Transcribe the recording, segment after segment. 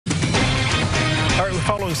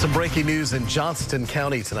Following some breaking news in Johnston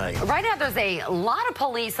County tonight. Right now, there's a lot of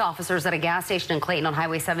police officers at a gas station in Clayton on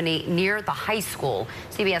Highway 70 near the high school.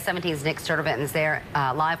 CBS 17's Nick Sturtevant is there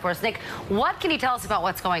live for us. Nick, what can you tell us about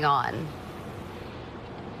what's going on?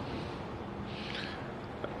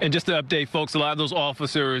 And just to update folks, a lot of those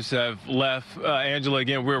officers have left. Angela,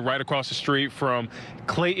 again, we're right across the street from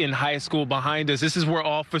Clayton High School behind us. This is where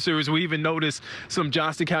officers, we even noticed some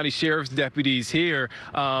Johnston County Sheriff's deputies here.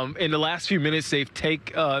 In the last few minutes, they've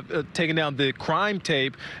taken down the crime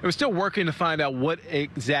tape. And we're still working to find out what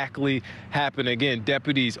exactly happened. Again,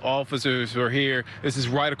 deputies, officers are here. This is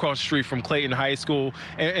right across the street from Clayton High School.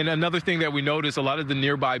 And another thing that we noticed, a lot of the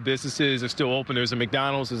nearby businesses are still open. There's a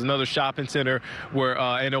McDonald's, there's another shopping center where,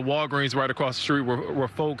 and a Walgreens right across the street where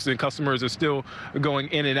folks and customers are still going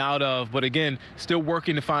in and out of. But again, still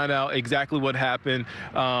working to find out exactly what happened.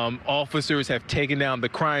 Officers have taken down the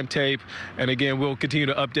crime tape. And again, we'll continue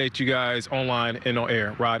to update you guys online and on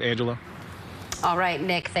air. Rod, Angela. All right,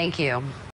 Nick, thank you.